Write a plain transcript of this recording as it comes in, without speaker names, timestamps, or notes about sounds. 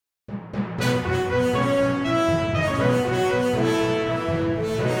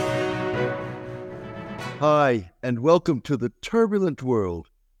Hi, and welcome to the turbulent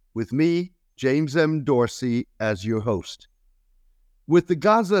world with me, James M. Dorsey, as your host. With the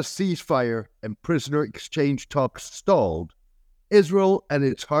Gaza ceasefire and prisoner exchange talks stalled, Israel and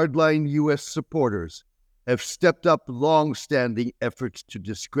its hardline U.S. supporters have stepped up long-standing efforts to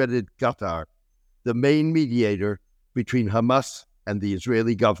discredit Qatar, the main mediator between Hamas and the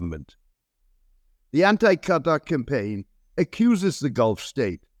Israeli government. The anti-Qatar campaign accuses the Gulf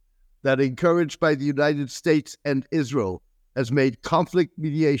state that, encouraged by the United States and Israel, has made conflict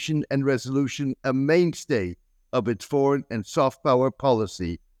mediation and resolution a mainstay of its foreign and soft power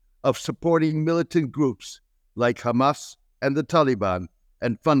policy of supporting militant groups like Hamas and the Taliban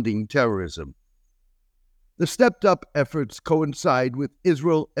and funding terrorism. The stepped-up efforts coincide with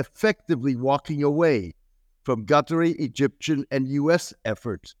Israel effectively walking away from Qatari, Egyptian, and U.S.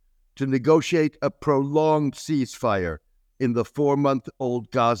 efforts to negotiate a prolonged ceasefire in the 4-month-old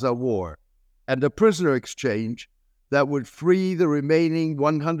Gaza war, and a prisoner exchange that would free the remaining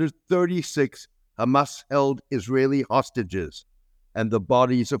 136 Hamas-held Israeli hostages and the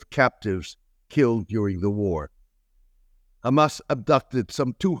bodies of captives killed during the war. Hamas abducted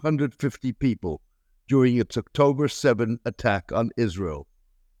some 250 people during its October 7 attack on Israel.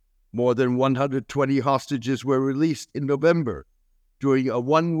 More than 120 hostages were released in November during a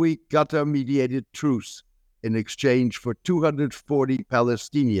 1-week Qatar-mediated truce in exchange for 240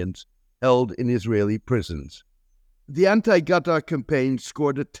 Palestinians held in Israeli prisons. The anti-Qatar campaign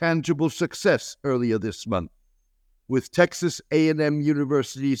scored a tangible success earlier this month, with Texas A&M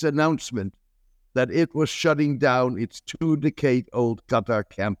University's announcement that it was shutting down its 2-decade-old Qatar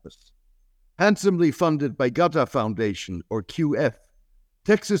campus. Handsomely funded by Qatar Foundation, or QF,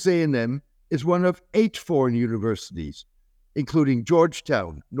 Texas A&M is one of 8 foreign universities, including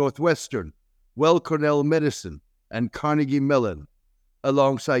Georgetown, Northwestern, Weill Cornell Medicine, and Carnegie Mellon,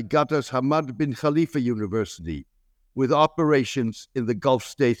 alongside Qatar's Hamad bin Khalifa University, with operations in the Gulf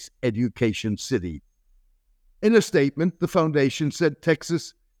state's education city. In a statement, the foundation said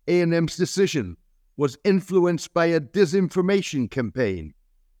Texas A&M's decision was influenced by a disinformation campaign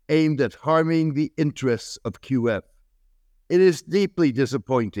aimed at harming the interests of QF. It is deeply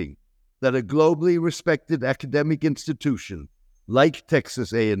disappointing that a globally respected academic institution like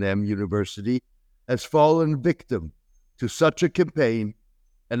Texas A&M University has fallen victim to such a campaign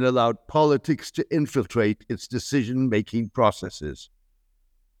and allowed politics to infiltrate its decision-making processes.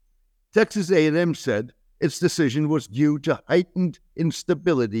 Texas A&M said its decision was due to heightened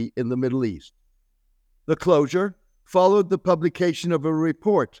instability in the Middle East. The closure followed the publication of a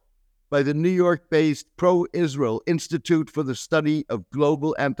report by the New York-based pro-Israel Institute for the Study of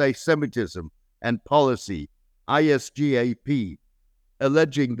Global Anti-Semitism and Policy, ISGAP,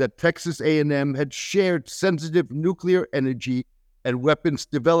 alleging that Texas A&M had shared sensitive nuclear energy and weapons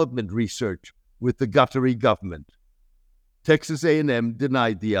development research with the Qatari government. Texas A&M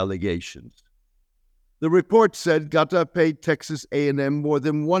denied the allegations. The report said Qatar paid Texas A&M more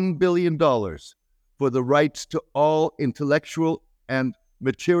than $1 billion for the rights to all intellectual and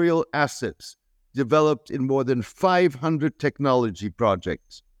material assets developed in more than 500 technology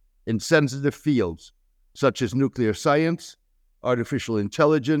projects in sensitive fields such as nuclear science, artificial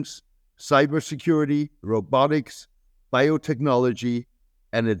intelligence, cybersecurity, robotics, biotechnology,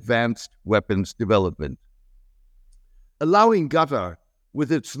 and advanced weapons development. Allowing Qatar,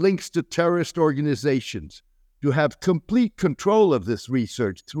 with its links to terrorist organizations, to have complete control of this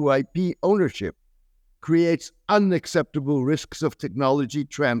research through IP ownership creates unacceptable risks of technology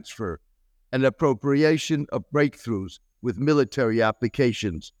transfer and appropriation of breakthroughs with military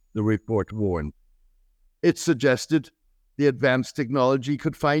applications, the report warned. It suggested the advanced technology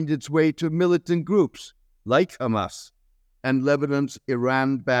could find its way to militant groups like Hamas and Lebanon's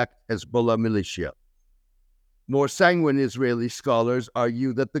Iran-backed Hezbollah militia. More sanguine Israeli scholars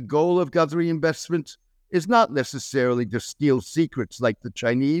argue that the goal of Qatari investments is not necessarily to steal secrets like the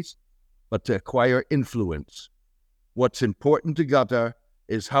Chinese, but to acquire influence. What's important to Qatar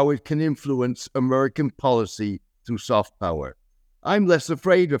is how it can influence American policy through soft power. I'm less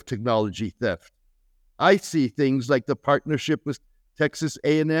afraid of technology theft. I see things like the partnership with Texas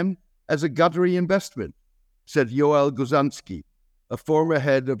A&M as a Qatari investment, said Yoel Guzanski, a former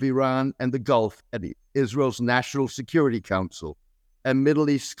head of Iran and the Gulf at Israel's National Security Council and Middle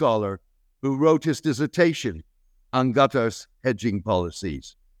East scholar who wrote his dissertation on Qatar's hedging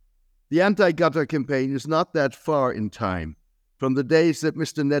policies. The anti-Qatar campaign is not that far in time from the days that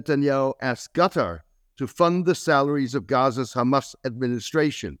Mr. Netanyahu asked Qatar to fund the salaries of Gaza's Hamas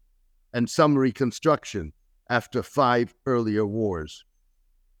administration and some reconstruction after 5 earlier wars.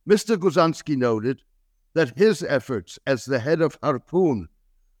 Mr. Guzanski noted that his efforts as the head of Harpoon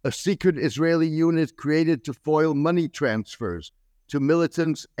a secret Israeli unit created to foil money transfers to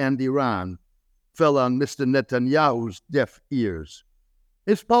militants and Iran, fell on Mr. Netanyahu's deaf ears.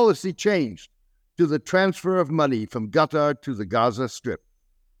 His policy changed to the transfer of money from Qatar to the Gaza Strip.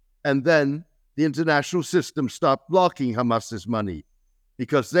 And then the international system stopped blocking Hamas's money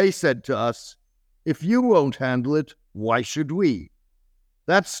because they said to us, if you won't handle it, why should we?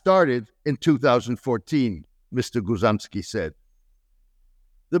 That started in 2014, Mr. Guzanski said.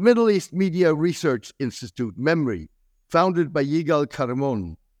 The Middle East Media Research Institute, MEMRI, founded by Yigal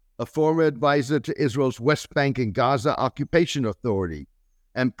Karamon, a former advisor to Israel's West Bank and Gaza Occupation Authority,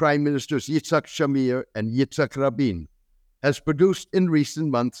 and Prime Ministers Yitzhak Shamir and Yitzhak Rabin, has produced in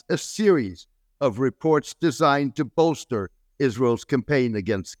recent months a series of reports designed to bolster Israel's campaign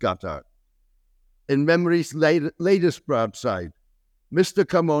against Qatar. In MEMRI's latest broadside, Mr.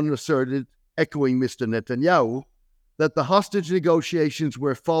 Kamon asserted, echoing Mr. Netanyahu, that the hostage negotiations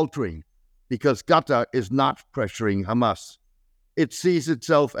were faltering because Qatar is not pressuring Hamas. It sees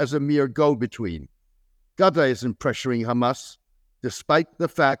itself as a mere go-between. Qatar isn't pressuring Hamas, despite the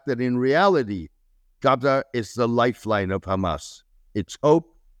fact that in reality, Qatar is the lifeline of Hamas, its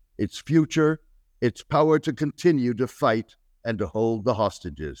hope, its future, its power to continue to fight and to hold the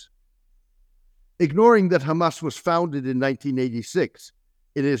hostages. Ignoring that Hamas was founded in 1986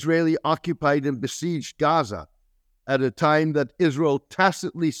 in Israeli-occupied and besieged Gaza, at a time that Israel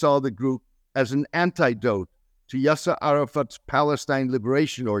tacitly saw the group as an antidote to Yasser Arafat's Palestine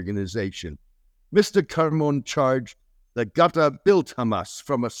Liberation Organization, Mr. Karmon charged that Qatar built Hamas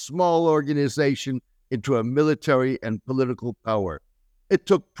from a small organization into a military and political power. It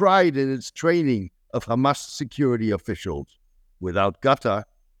took pride in its training of Hamas security officials. Without Qatar,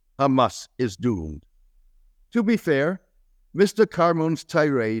 Hamas is doomed. To be fair, Mr. Karmon's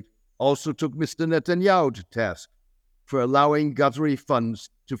tirade also took Mr. Netanyahu to task for allowing Qatari funds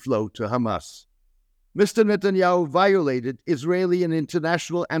to flow to Hamas. Mr. Netanyahu violated Israeli and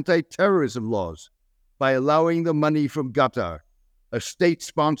international anti-terrorism laws by allowing the money from Qatar, a state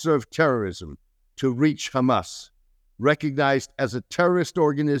sponsor of terrorism, to reach Hamas, recognized as a terrorist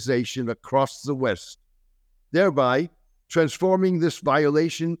organization across the West, thereby transforming this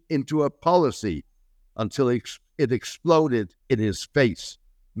violation into a policy until it exploded in his face,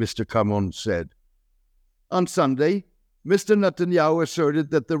 Mr. Kamon said. On Sunday, Mr. Netanyahu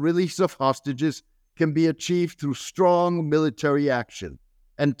asserted that the release of hostages can be achieved through strong military action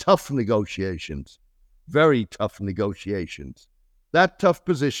and tough negotiations, very tough negotiations. That tough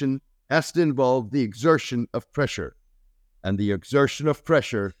position has to involve the exertion of pressure, and the exertion of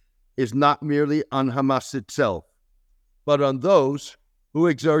pressure is not merely on Hamas itself, but on those who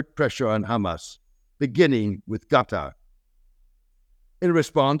exert pressure on Hamas, beginning with Qatar. In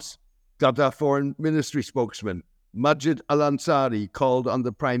response, Qatar Foreign Ministry spokesman Majid Al-Ansari called on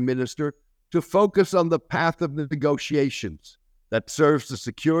the Prime Minister to focus on the path of the negotiations that serves the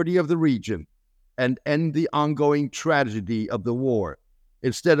security of the region and end the ongoing tragedy of the war,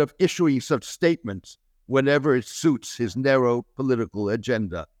 instead of issuing such statements whenever it suits his narrow political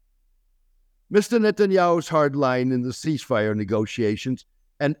agenda. Mr. Netanyahu's hardline in the ceasefire negotiations,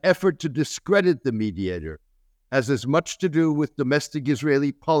 an effort to discredit the mediator, has as much to do with domestic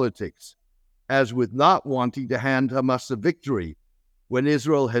Israeli politics as with not wanting to hand Hamas a victory when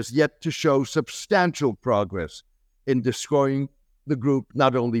Israel has yet to show substantial progress in destroying the group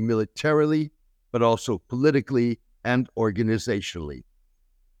not only militarily, but also politically and organizationally.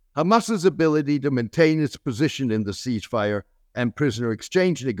 Hamas's ability to maintain its position in the ceasefire and prisoner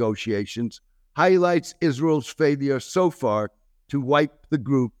exchange negotiations highlights Israel's failure so far to wipe the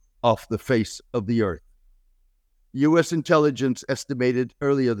group off the face of the earth. U.S. intelligence estimated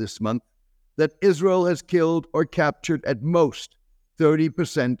earlier this month that Israel has killed or captured at most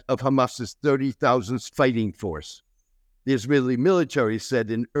 30% of Hamas's 30,000 fighting force. The Israeli military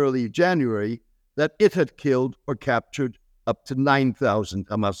said in early January that it had killed or captured up to 9,000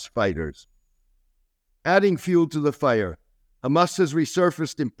 Hamas fighters. Adding fuel to the fire, Hamas has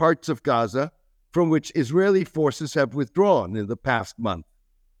resurfaced in parts of Gaza from which Israeli forces have withdrawn in the past month,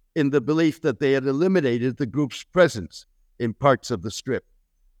 in the belief that they had eliminated the group's presence in parts of the Strip.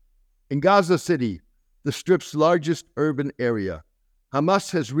 In Gaza City, the Strip's largest urban area,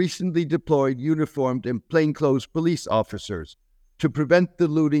 Hamas has recently deployed uniformed and plainclothes police officers to prevent the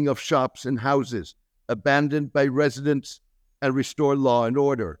looting of shops and houses abandoned by residents and restore law and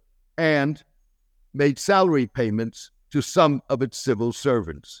order, and made salary payments to some of its civil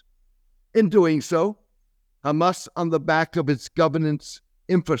servants. In doing so, Hamas, on the back of its governance,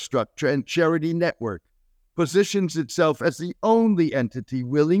 infrastructure, and charity network, positions itself as the only entity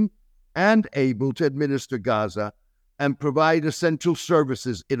willing and able to administer Gaza and provide essential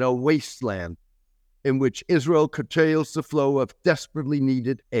services in a wasteland in which Israel curtails the flow of desperately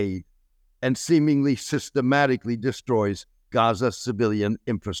needed aid and seemingly systematically destroys Gaza's civilian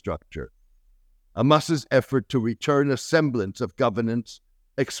infrastructure. Hamas's effort to return a semblance of governance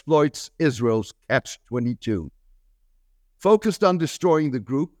exploits Israel's catch-22. Focused on destroying the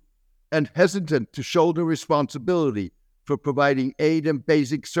group and hesitant to shoulder responsibility for providing aid and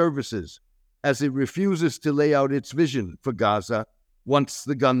basic services, as it refuses to lay out its vision for Gaza once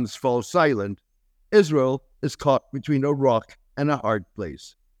the guns fall silent, Israel is caught between a rock and a hard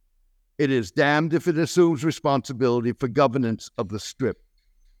place. It is damned if it assumes responsibility for governance of the Strip,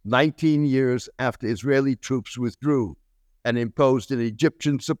 19 years after Israeli troops withdrew and imposed an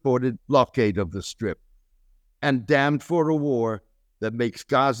Egyptian-supported blockade of the Strip, and damned for a war that makes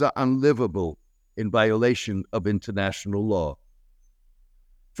Gaza unlivable in violation of international law.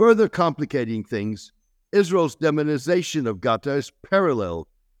 Further complicating things, Israel's demonization of Gaza is paralleled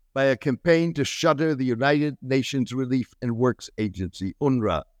by a campaign to shutter the United Nations Relief and Works Agency,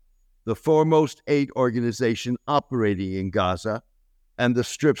 UNRWA, the foremost aid organization operating in Gaza and the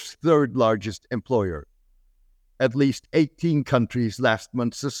Strip's third largest employer. At least 18 countries last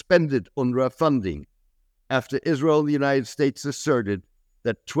month suspended UNRWA funding after Israel and the United States asserted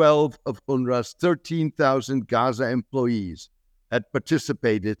that 12 of UNRWA's 13,000 Gaza employees had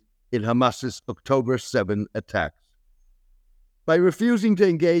participated in Hamas's October 7 attacks. By refusing to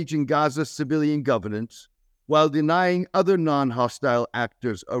engage in Gaza's civilian governance, while denying other non-hostile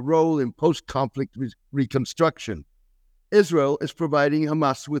actors a role in post-conflict reconstruction, Israel is providing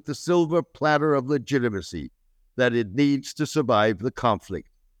Hamas with the silver platter of legitimacy that it needs to survive the conflict,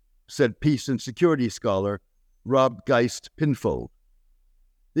 said peace and security scholar Rob Geist-Pinfold.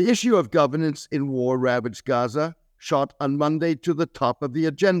 The issue of governance in war-ravaged Gaza shot on Monday to the top of the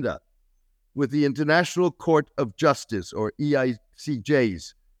agenda, with the International Court of Justice, or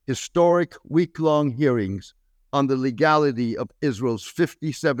EICJ's, historic week-long hearings on the legality of Israel's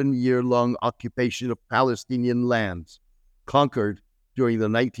 57-year-long occupation of Palestinian lands, conquered during the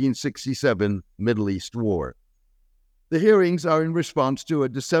 1967 Middle East War. The hearings are in response to a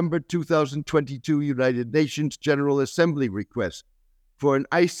December 2022 United Nations General Assembly request for an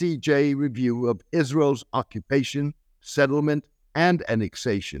ICJ review of Israel's occupation, settlement, and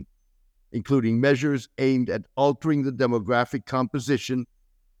annexation, including measures aimed at altering the demographic composition,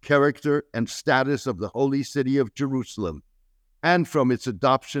 character, and status of the Holy City of Jerusalem, and from its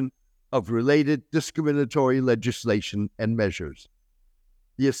adoption of related discriminatory legislation and measures.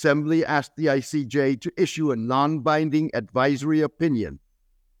 The Assembly asked the ICJ to issue a non-binding advisory opinion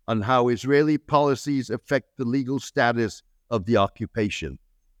on how Israeli policies affect the legal status of the occupation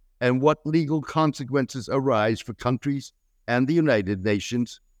and what legal consequences arise for countries and the United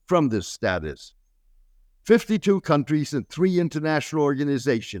Nations from this status. 52 countries and 3 international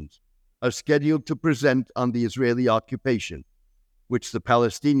organizations are scheduled to present on the Israeli occupation, which the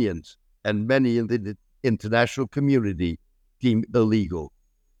Palestinians and many in the international community deem illegal.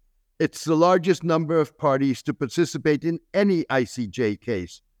 It's the largest number of parties to participate in any ICJ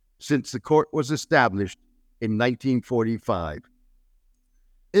case since the court was established in 1945.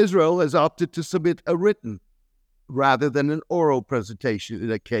 Israel has opted to submit a written rather than an oral presentation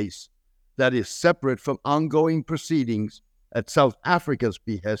in a case that is separate from ongoing proceedings at South Africa's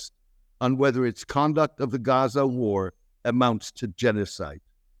behest on whether its conduct of the Gaza war amounts to genocide.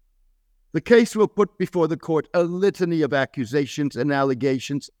 The case will put before the court a litany of accusations and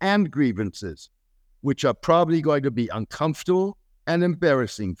allegations and grievances, which are probably going to be uncomfortable and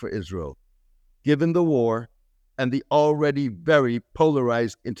embarrassing for Israel, given the war and the already very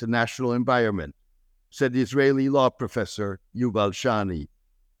polarized international environment, said Israeli law professor Yuval Shani.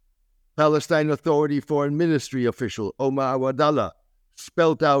 Palestine Authority Foreign Ministry official Omar Awadallah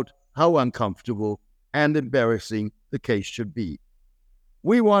spelled out how uncomfortable and embarrassing the case should be.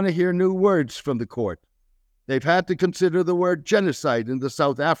 We want to hear new words from the court. They've had to consider the word genocide in the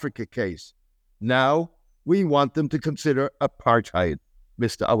South Africa case. Now, we want them to consider apartheid,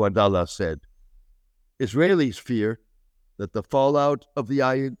 Mr. Awadallah said. Israelis fear that the fallout of the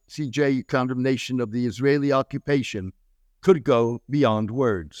ICJ condemnation of the Israeli occupation could go beyond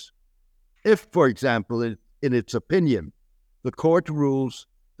words. If, for example, in its opinion, the court rules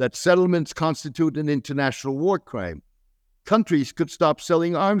that settlements constitute an international war crime, countries could stop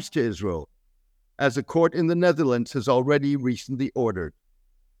selling arms to Israel, as a court in the Netherlands has already recently ordered.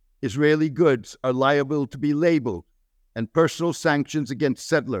 Israeli goods are liable to be labeled, and personal sanctions against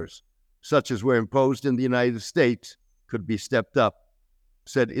settlers, such as were imposed in the United States, could be stepped up,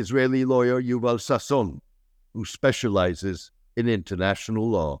 said Israeli lawyer Yuval Sasson, who specializes in international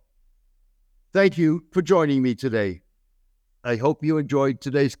law. Thank you for joining me today. I hope you enjoyed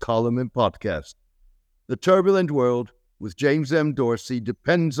today's column and podcast. The Turbulent World with James M. Dorsey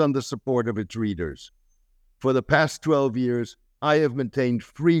depends on the support of its readers. For the past 12 years, I have maintained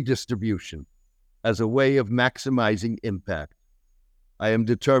free distribution as a way of maximizing impact. I am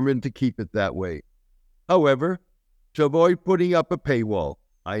determined to keep it that way. However, to avoid putting up a paywall,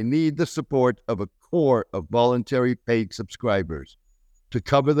 I need the support of a core of voluntary paid subscribers to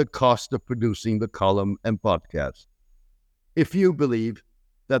cover the cost of producing the column and podcast. If you believe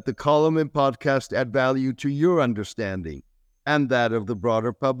that the column and podcast add value to your understanding and that of the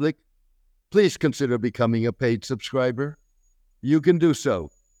broader public, please consider becoming a paid subscriber. You can do so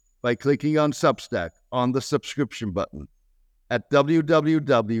by clicking on Substack on the subscription button at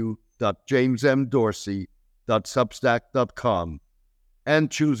www.jamesmdorsey.substack.com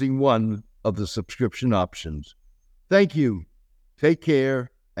and choosing one of the subscription options. Thank you. Take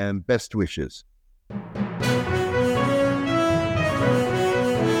care and best wishes.